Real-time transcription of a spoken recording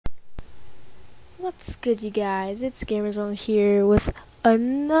What's good, you guys? It's Gamerzone here with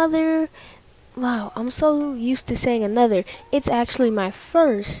another. Wow, I'm so used to saying another. It's actually my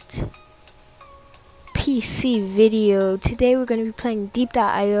first PC video. Today we're going to be playing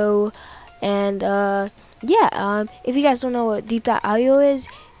Deep.io, and if you guys don't know what Deep.io is,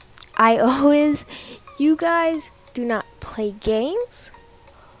 you guys do not play games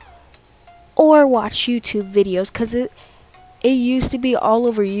or watch YouTube videos, because it used to be all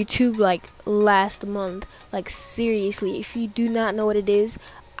over YouTube like last month. Like, seriously, if you do not know what it is,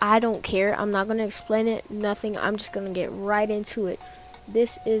 I don't care. I'm not going to explain it, nothing. I'm just going to get right into it.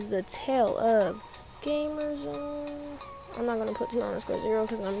 This is the tale of Gamerzone. I'm not going to put 2_0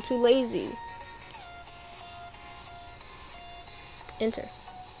 because I'm too lazy. Enter.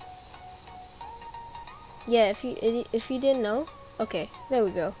 Yeah, if you didn't know, okay, there we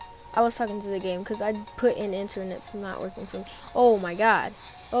go. I was talking to the game because I put in enter and it's not working for me. Oh my god.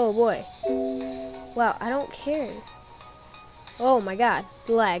 Oh boy. Wow, I don't care. Oh my god.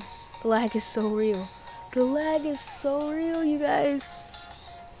 The lag. The lag is so real. The lag is so real, you guys.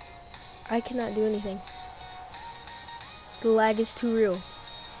 I cannot do anything. The lag is too real.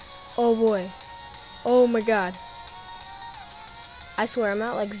 Oh boy. Oh my god. I swear, I'm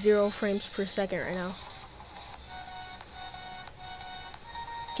at like 0 frames per second right now.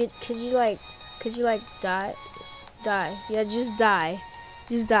 Could you like die? Yeah, just die.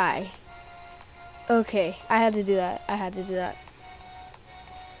 Just die. Okay, I had to do that.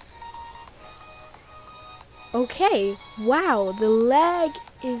 Okay, wow, the lag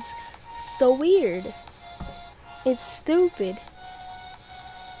is so weird. It's stupid.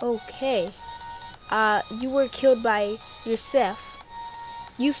 Okay. You were killed by Yusef.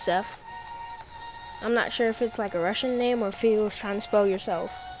 I'm not sure if it's like a Russian name or if he was trying to spell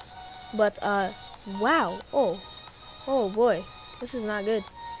yourself. But, wow. Oh boy. This is not good.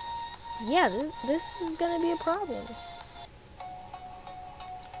 Yeah, this is gonna be a problem.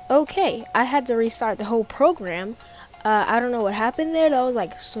 Okay, I had to restart the whole program. I don't know what happened there. That was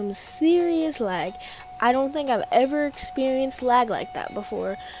like some serious lag. I don't think I've ever experienced lag like that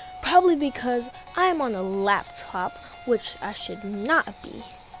before. Probably because I'm on a laptop, which I should not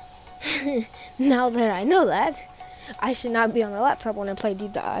be. Now that I know that, I should not be on a laptop when I play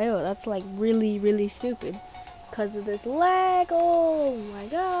Deep.io. That's like really, really stupid. Because of this lag. Oh my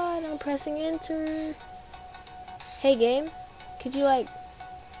god, I'm pressing enter. Hey game, could you like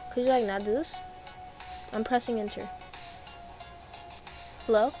not do this? I'm pressing enter.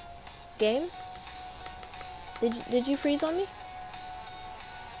 Hello? Game? Did you freeze on me?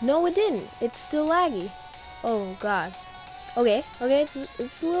 No, it didn't. It's still laggy. Oh god. Okay, it's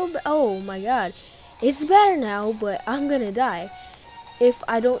a little bit. Oh my god. It's better now, but I'm gonna die if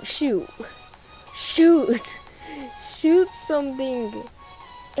I don't shoot. Shoot something.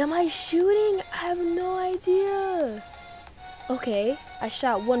 Am I shooting? I have no idea. Okay, I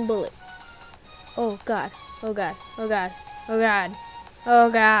shot one bullet. Oh god. Oh god. Oh god. Oh god. Oh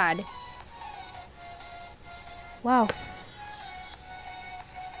god. Wow.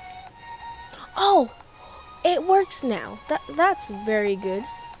 Oh, it works now. That's very good.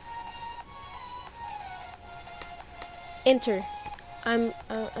 Enter. I'm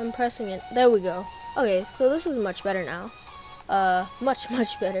pressing it. There we go. Okay, so this is much better now. Much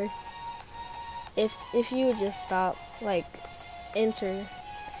better. If you would just stop, like, enter,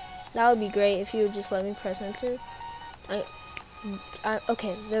 that would be great. If you would just let me press enter.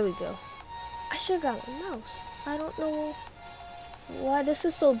 Okay, there we go. I should have got a mouse. I don't know why this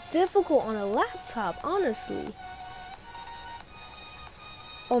is so difficult on a laptop, honestly.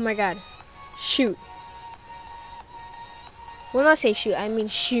 Oh my god. Shoot. When I say shoot, I mean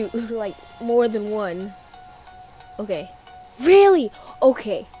shoot, like more than one. Okay. Really?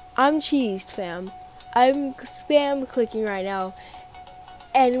 Okay. I'm cheesed, fam. I'm spam clicking right now.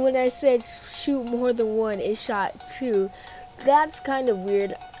 And when I said shoot more than one, it shot 2. That's kind of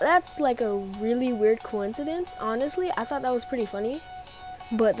weird. That's like a really weird coincidence. Honestly, I thought that was pretty funny.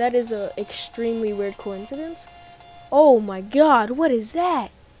 But that is a extremely weird coincidence. Oh my god, what is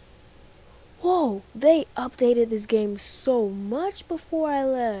that? Whoa, they updated this game so much before I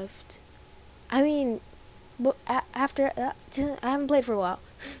left. I mean, but after I haven't played for a while.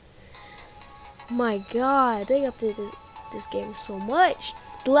 My god, they updated this game so much.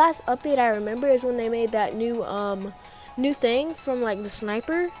 The last update I remember is when they made that new thing from like the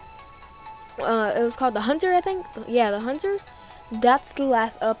sniper. It was called the Hunter, I think. Yeah, the Hunter. That's the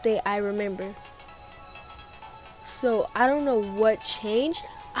last update I remember. So I don't know what changed.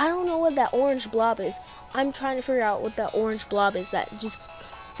 I don't know what that orange blob is. I'm trying to figure out what that orange blob is that just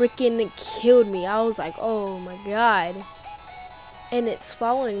freaking killed me. I was like, oh my god. And it's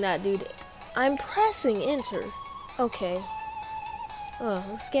following that dude I'm pressing enter. Okay. Oh,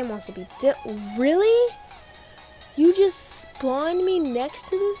 this game wants to be really? You just spawned me next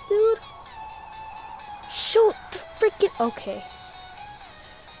to this dude? Shoot the freaking. Okay.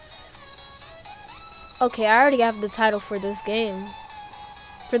 Okay, I already have the title for this game.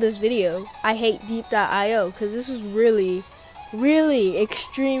 For this video. I hate Deep.io because this is really, really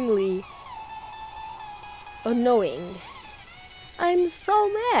extremely annoying. I'm so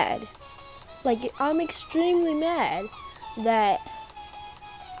mad. Like, I'm extremely mad that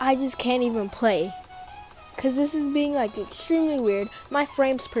I just can't even play. Because this is being, like, extremely weird. My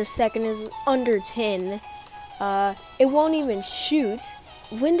frames per second is under 10. It won't even shoot.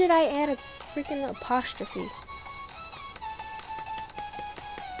 When did I add a freaking apostrophe?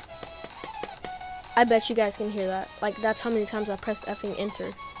 I bet you guys can hear that. Like, that's how many times I pressed effing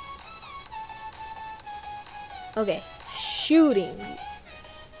enter. Okay. Shooting.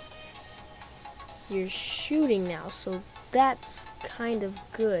 You're shooting now, so that's kind of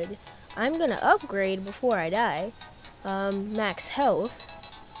good. I'm gonna upgrade before I die. Max health.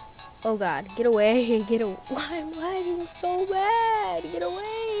 Oh god, get away, get away. I'm lagging so bad. Get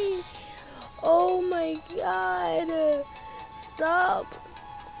away. Oh my god. Stop.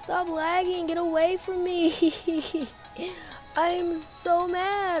 Stop lagging. Get away from me. I'm so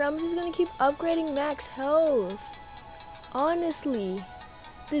mad. I'm just gonna keep upgrading max health. Honestly.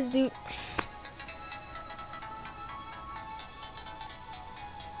 This dude.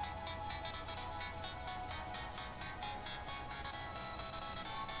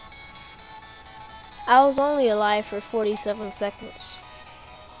 I was only alive for 47 seconds.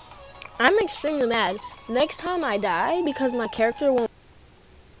 I'm extremely mad. Next time I die, because my character won't...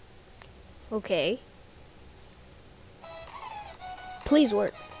 Okay. Please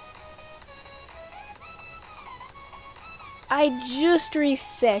work. I just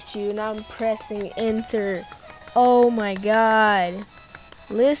reset you and I'm pressing enter. Oh my god.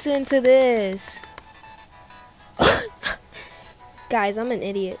 Listen to this. Guys, I'm an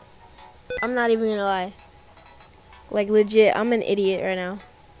idiot. I'm not even gonna lie. Like, legit, I'm an idiot right now.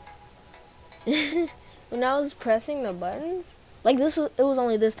 When I was pressing the buttons, like, it was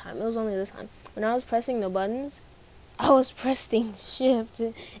only this time. When I was pressing the buttons, I was pressing shift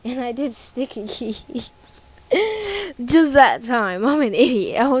and I did sticky keys. Just that time. I'm an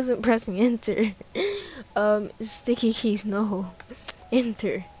idiot. I wasn't pressing enter. Sticky keys, no.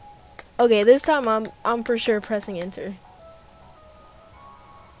 Enter. Okay, this time I'm for sure pressing enter.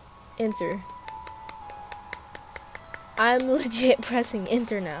 Enter. I'm legit pressing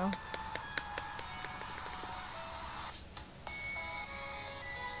enter now.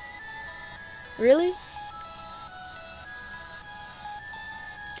 Really?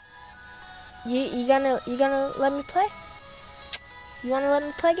 You gonna let me play? You wanna let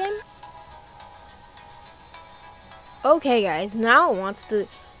me play game? Okay, guys. Now it wants to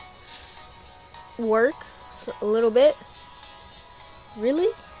work a little bit.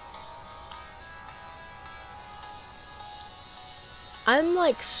 Really? I'm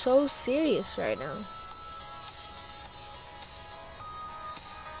like so serious right now.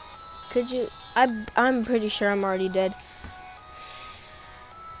 Could you? I'm pretty sure I'm already dead.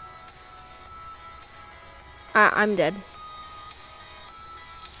 I'm dead.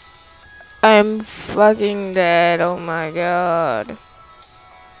 I'm fucking dead. Oh my god.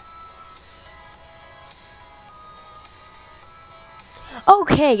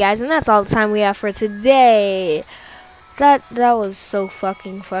 Okay, guys, and that's all the time we have for today. That was so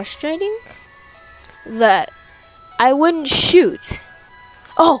fucking frustrating. That I wouldn't shoot.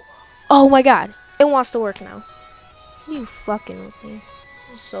 Oh my god. It wants to work now. You fucking with me.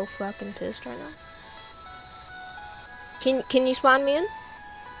 I'm so fucking pissed right now. Can you spawn me in?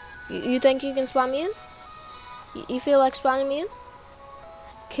 You think you can spawn me in? You feel like spawning me in?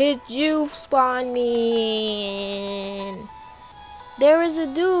 Could you spawn me in? There is a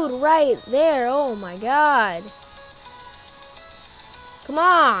dude right there. Oh my god. Come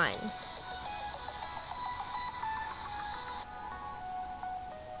on.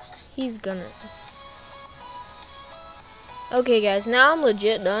 He's gonna. Okay, guys. Now I'm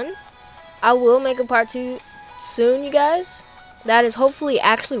legit done. I will make a part 2 soon, you guys. That is hopefully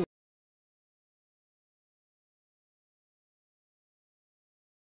actually